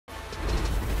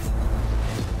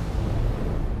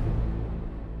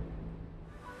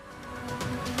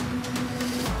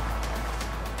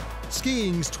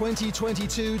skiing's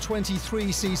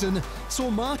 2022-23 season saw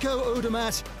Marco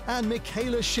Odermatt and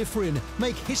Mikaela Shiffrin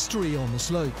make history on the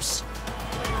slopes.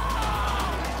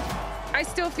 I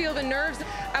still feel the nerves.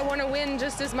 I want to win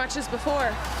just as much as before.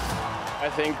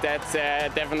 I think that's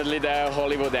definitely the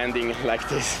Hollywood ending like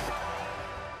this.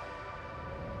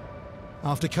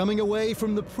 After coming away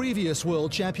from the previous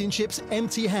World Championships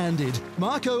empty-handed,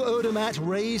 Marco Odermatt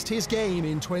raised his game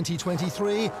in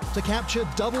 2023 to capture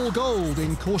double gold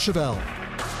in Courchevel.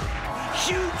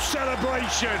 Huge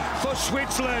celebration for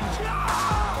Switzerland.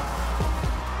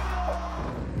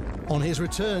 On his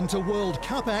return to World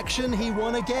Cup action, he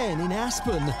won again in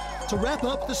Aspen to wrap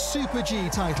up the Super G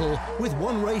title with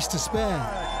one race to spare.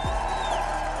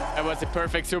 It was a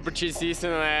perfect Super G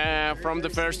season from the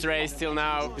first race till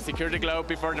now. We secured the globe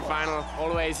before the final.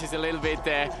 Always is a little bit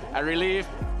a relief.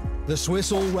 The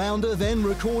Swiss all-rounder then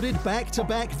recorded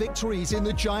back-to-back victories in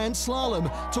the giant slalom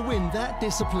to win that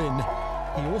discipline.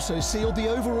 He also sealed the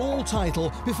overall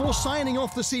title before signing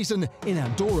off the season in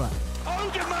Andorra.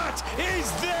 Odermatt is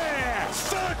there!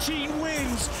 13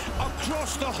 wins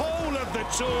across the whole of the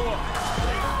tour.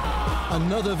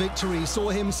 Another victory saw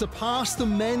him surpass the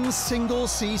men's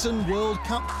single-season World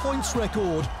Cup points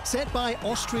record set by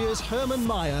Austria's Hermann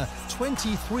Maier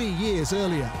 23 years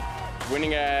earlier.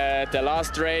 Winning the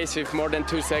last race with more than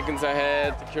 2 seconds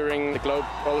ahead, securing the globe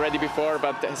already before,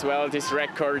 but as well this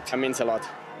record means a lot.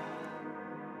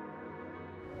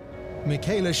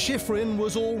 Mikaela Shiffrin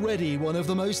was already one of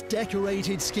the most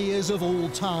decorated skiers of all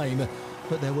time,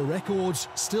 but there were records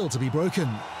still to be broken.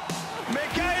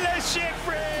 Mikaela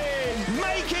Shiffrin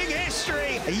making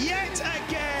history yet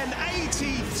again.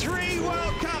 83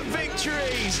 World Cup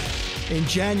victories. In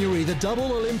January, the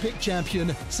double Olympic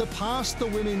champion surpassed the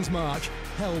women's mark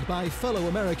held by fellow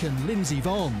American Lindsey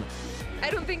Vonn. I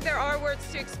don't think there are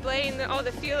words to explain all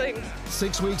the feelings.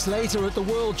 6 weeks later at the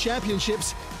World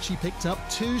Championships, she picked up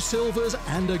 2 silvers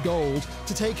and a gold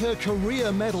to take her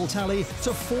career medal tally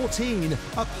to 14,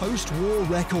 a post-war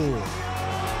record.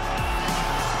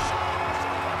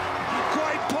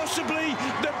 Quite possibly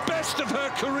the best of her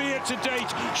career to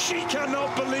date. She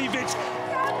cannot believe it.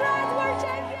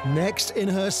 Next in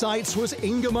her sights was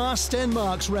Ingemar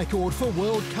Stenmark's record for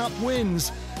World Cup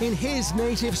wins. In his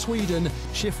native Sweden,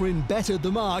 Shiffrin bettered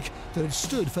the mark that had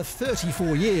stood for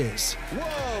 34 years.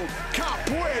 World Cup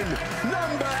win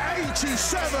number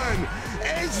 87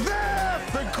 is there,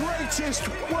 the greatest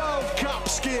World Cup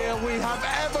skier we have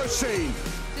ever seen.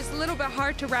 Just a little bit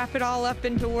hard to wrap it all up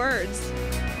into words.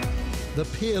 The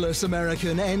peerless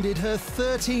American ended her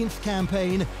 13th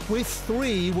campaign with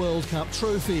 3 World Cup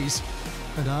trophies.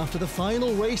 And after the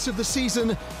final race of the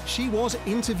season, she was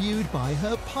interviewed by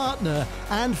her partner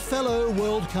and fellow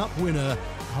World Cup winner,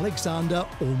 Alexander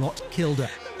Ormot-Kilde.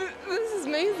 This is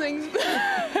amazing.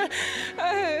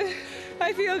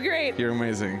 I feel great. You're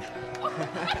amazing.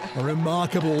 A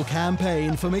remarkable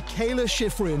campaign for Mikaela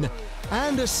Shiffrin,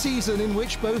 and a season in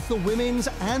which both the women's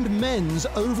and men's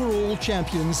overall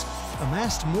champions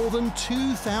amassed more than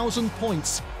 2,000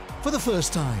 points for the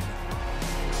first time.